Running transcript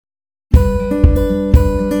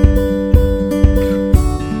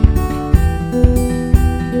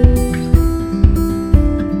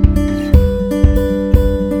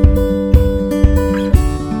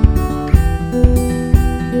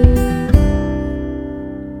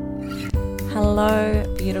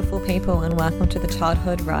Hello, beautiful people, and welcome to the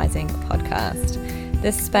Childhood Rising podcast.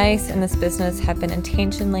 This space and this business have been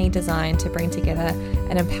intentionally designed to bring together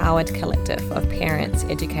an empowered collective of parents,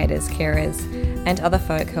 educators, carers, and other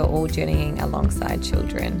folk who are all journeying alongside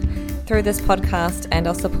children. Through this podcast and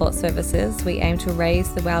our support services, we aim to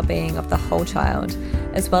raise the well-being of the whole child,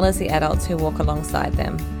 as well as the adults who walk alongside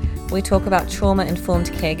them. We talk about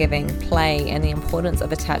trauma-informed caregiving, play, and the importance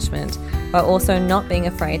of attachment, while also not being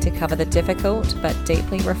afraid to cover the difficult but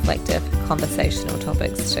deeply reflective conversational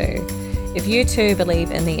topics too. If you too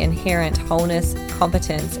believe in the inherent wholeness,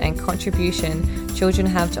 competence, and contribution children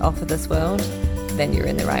have to offer this world, then you're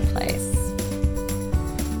in the right place.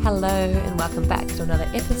 Hello and welcome back to another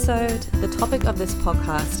episode. The topic of this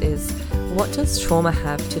podcast is, what does trauma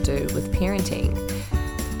have to do with parenting?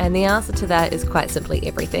 And the answer to that is quite simply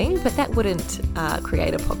everything, but that wouldn't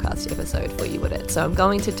create a podcast episode for you, would it? So I'm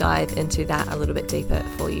going to dive into that a little bit deeper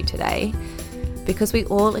for you today, because we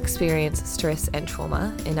all experience stress and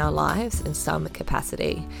trauma in our lives in some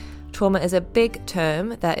capacity. Trauma is a big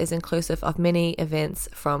term that is inclusive of many events,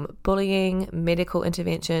 from bullying, medical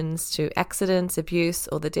interventions, to accidents, abuse,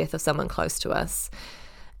 or the death of someone close to us.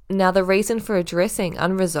 Now, the reason for addressing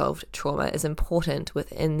unresolved trauma is important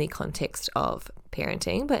within the context of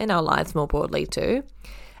parenting, but in our lives more broadly too.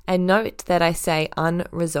 And note that I say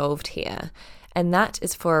unresolved here, and that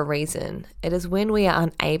is for a reason. It is when we are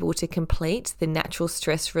unable to complete the natural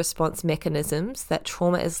stress response mechanisms that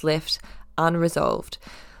trauma is left unresolved,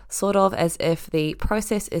 sort of as if the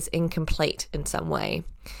process is incomplete in some way.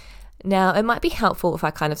 Now, it might be helpful if I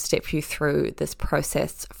kind of step you through this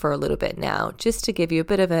process for a little bit now, just to give you a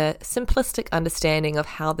bit of a simplistic understanding of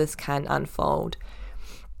how this can unfold.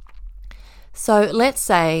 So let's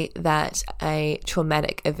say that a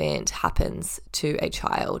traumatic event happens to a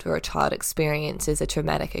child, or a child experiences a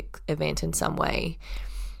traumatic event in some way.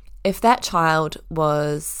 If that child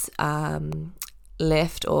was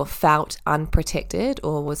left or felt unprotected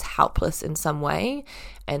or was helpless in some way,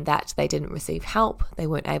 and that they didn't receive help, they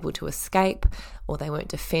weren't able to escape, or they weren't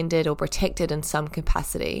defended or protected in some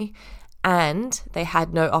capacity, and they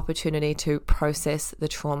had no opportunity to process the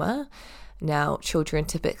trauma. Now, children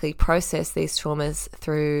typically process these traumas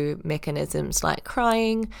through mechanisms like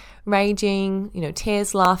crying, raging,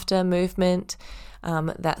 tears, laughter, movement,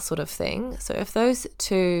 that sort of thing. So if those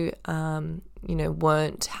two,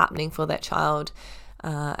 weren't happening for that child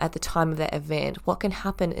at the time of that event, what can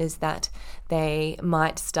happen is that they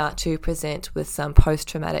might start to present with some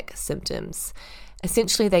post-traumatic symptoms.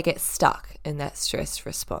 Essentially, they get stuck in that stress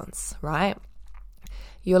response, right?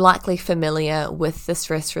 You're likely familiar with the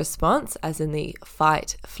stress response, as in the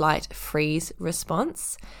fight, flight, freeze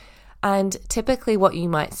response. And typically what you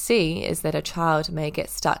might see is that a child may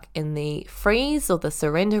get stuck in the freeze or the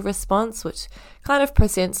surrender response, which kind of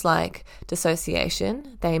presents like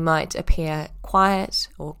dissociation. They might appear quiet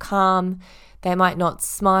or calm. They might not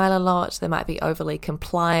smile a lot. They might be overly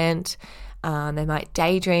compliant. They might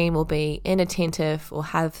daydream or be inattentive or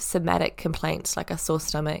have somatic complaints like a sore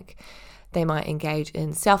stomach. They might engage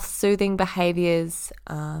in self-soothing behaviors,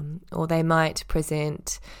 or they might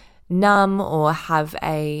present numb or have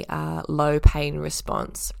a low pain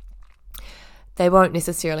response. They won't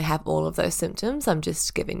necessarily have all of those symptoms. I'm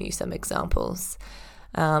just giving you some examples.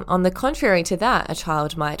 On the contrary to that, a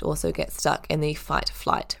child might also get stuck in the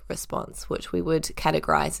fight-flight response, which we would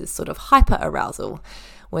categorize as sort of hyper-arousal,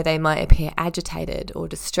 where they might appear agitated or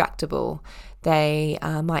distractible. They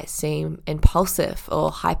might seem impulsive or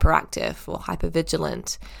hyperactive or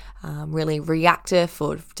hypervigilant, really reactive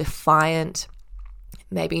or defiant.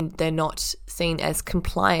 Maybe they're not seen as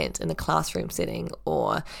compliant in the classroom setting,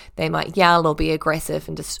 or they might yell or be aggressive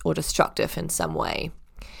or destructive in some way.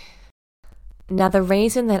 Now, the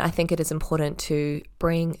reason that I think it is important to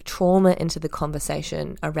bring trauma into the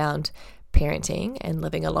conversation around parenting and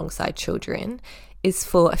living alongside children is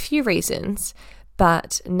for a few reasons,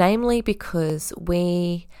 but namely because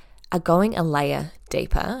we are going a layer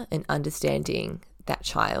deeper in understanding that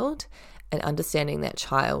child and understanding that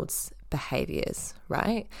child's behaviors,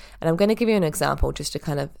 right? And I'm going to give you an example just to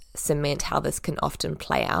kind of cement how this can often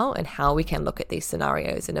play out and how we can look at these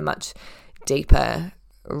scenarios in a much deeper,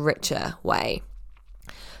 richer way.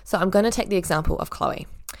 So I'm going to take the example of Chloe.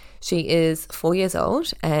 She is 4 years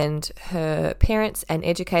old, and her parents and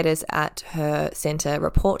educators at her centre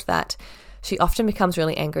report that she often becomes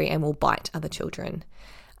really angry and will bite other children.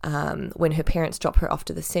 When her parents drop her off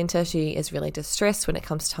to the centre, she is really distressed when it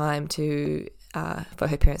comes time to for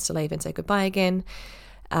her parents to leave and say goodbye again.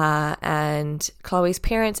 And Chloe's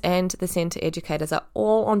parents and the centre educators are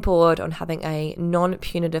all on board on having a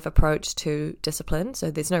non-punitive approach to discipline. So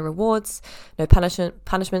there's no rewards, no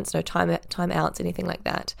punishments, no timeouts, anything like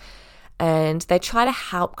that. And they try to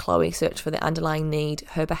help Chloe search for the underlying need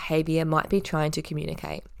her behaviour might be trying to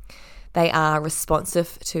communicate. They are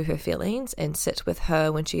responsive to her feelings and sit with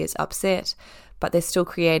her when she is upset, but they're still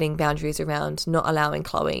creating boundaries around not allowing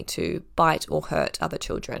Chloe to bite or hurt other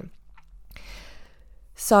children.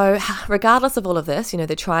 So regardless of all of this,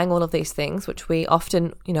 they're trying all of these things, which we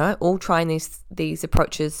often, all trying these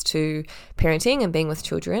approaches to parenting and being with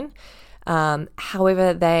children.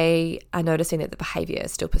 However, they are noticing that the behaviour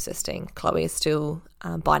is still persisting. Chloe is still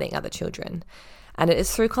biting other children. And it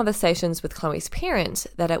is through conversations with Chloe's parents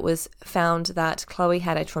that it was found that Chloe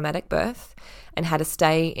had a traumatic birth and had to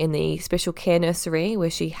stay in the special care nursery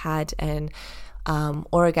where she had an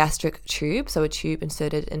orogastric tube, so a tube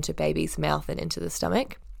inserted into baby's mouth and into the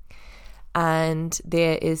stomach. And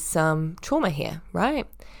there is some trauma here, right?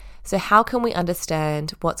 So how can we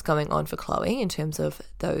understand what's going on for Chloe in terms of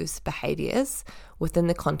those behaviours within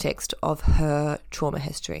the context of her trauma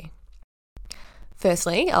history?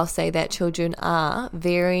 Firstly, I'll say that children are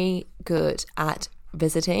very good at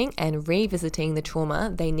visiting and revisiting the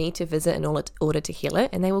trauma they need to visit in order to heal it,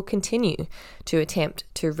 and they will continue to attempt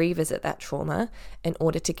to revisit that trauma in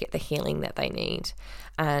order to get the healing that they need.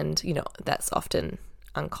 And that's often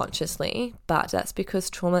unconsciously, but that's because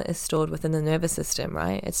trauma is stored within the nervous system,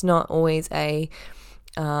 right? It's not always a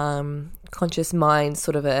conscious mind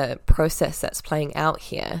sort of a process that's playing out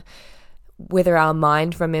here. Whether our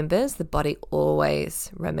mind remembers, the body always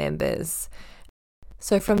remembers.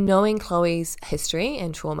 So from knowing Chloe's history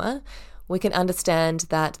and trauma, we can understand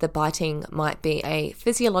that the biting might be a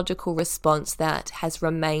physiological response that has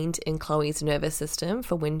remained in Chloe's nervous system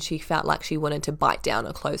for when she felt like she wanted to bite down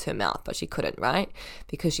or close her mouth, but she couldn't, right?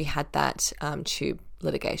 Because she had that tube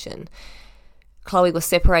litigation. Chloe was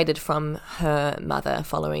separated from her mother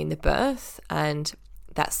following the birth, and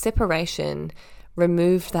that separation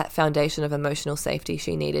removed that foundation of emotional safety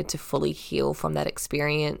she needed to fully heal from that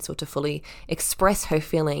experience or to fully express her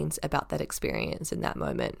feelings about that experience in that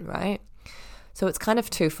moment, right? So it's kind of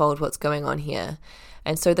twofold what's going on here.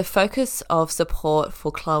 And so the focus of support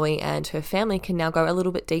for Chloe and her family can now go a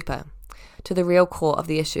little bit deeper to the real core of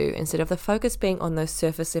the issue, instead of the focus being on those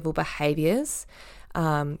surface level behaviors,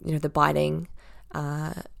 the biting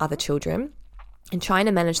other children, and trying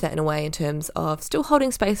to manage that in a way in terms of still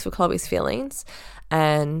holding space for Chloe's feelings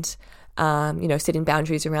and, setting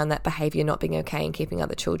boundaries around that behavior not being okay and keeping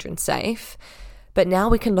other children safe. But now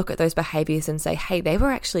we can look at those behaviors and say, hey, they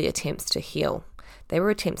were actually attempts to heal. They were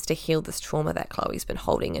attempts to heal this trauma that Chloe's been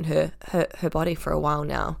holding in her body for a while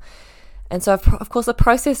now. And so, of course, the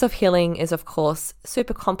process of healing is, of course,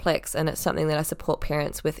 super complex, and it's something that I support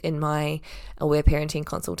parents with in my Aware Parenting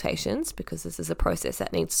consultations, because this is a process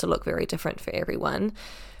that needs to look very different for everyone.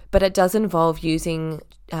 But it does involve using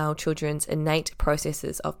our children's innate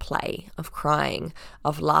processes of play, of crying,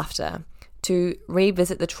 of laughter, to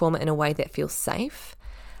revisit the trauma in a way that feels safe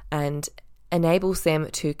and enables them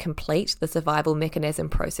to complete the survival mechanism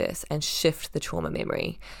process and shift the trauma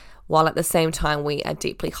memory, while at the same time we are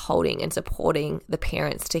deeply holding and supporting the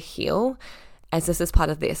parents to heal, as this is part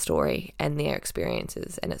of their story and their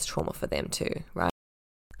experiences, and it's trauma for them too, right?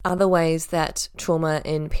 Other ways that trauma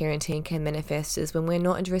in parenting can manifest is when we're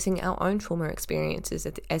not addressing our own trauma experiences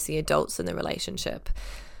as the adults in the relationship.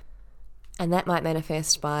 And that might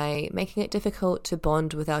manifest by making it difficult to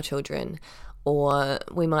bond with our children, or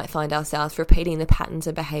we might find ourselves repeating the patterns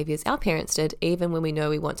and behaviors our parents did, even when we know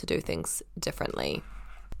we want to do things differently.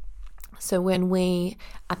 So when we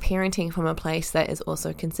are parenting from a place that is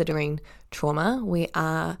also considering trauma, we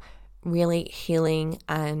are really healing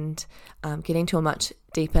and getting to a much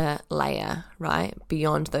deeper layer, right?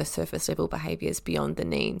 Beyond those surface level behaviors, beyond the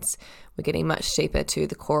needs. We're getting much deeper to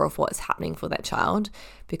the core of what's happening for that child,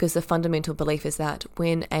 because the fundamental belief is that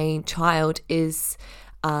when a child is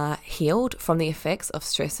healed from the effects of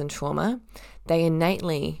stress and trauma, they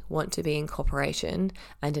innately want to be in cooperation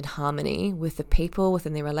and in harmony with the people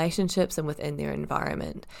within their relationships and within their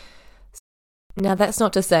environment. Now, that's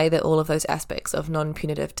not to say that all of those aspects of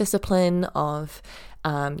non-punitive discipline, of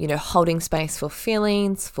holding space for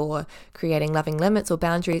feelings, for creating loving limits or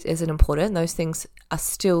boundaries isn't important. Those things are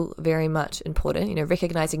still very much important.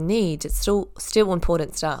 Recognizing needs, it's still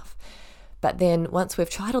important stuff. But then once we've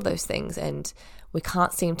tried all those things and we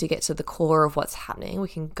can't seem to get to the core of what's happening, we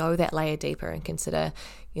can go that layer deeper and consider,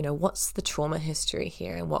 what's the trauma history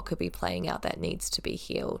here and what could be playing out that needs to be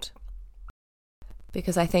healed.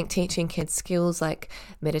 Because I think teaching kids skills like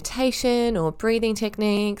meditation or breathing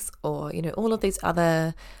techniques or, all of these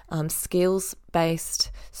other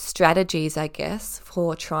skills-based strategies, I guess,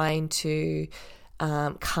 for trying to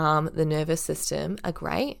calm the nervous system are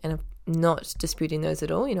great. And I'm not disputing those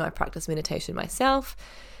at all. I practice meditation myself.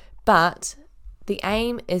 But the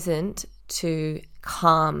aim isn't to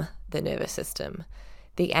calm the nervous system.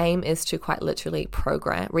 The aim is to quite literally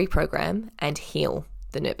reprogram and heal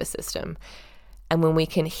the nervous system. And when we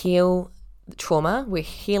can heal trauma, we're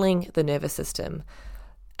healing the nervous system.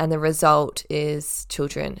 And the result is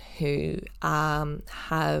children who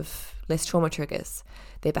have less trauma triggers.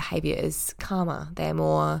 Their behavior is calmer. They're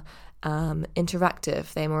more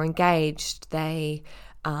interactive. They're more engaged. They,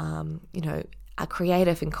 are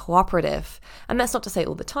creative and cooperative. And that's not to say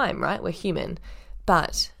all the time, right? We're human.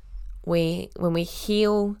 But when we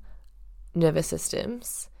heal nervous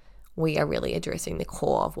systems, we are really addressing the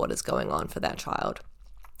core of what is going on for that child.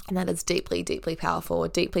 And that is deeply, deeply powerful, a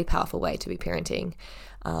deeply powerful way to be parenting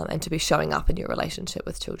and to be showing up in your relationship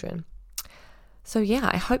with children. So yeah,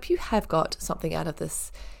 I hope you have got something out of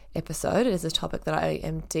this episode. It is a topic that I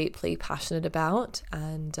am deeply passionate about,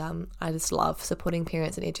 and I just love supporting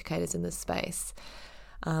parents and educators in this space.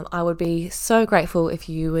 I would be so grateful if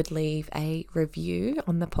you would leave a review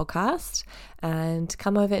on the podcast and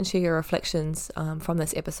come over and share your reflections from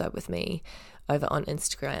this episode with me over on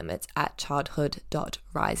Instagram. It's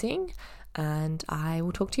 @childhood.rising, and I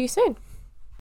will talk to you soon.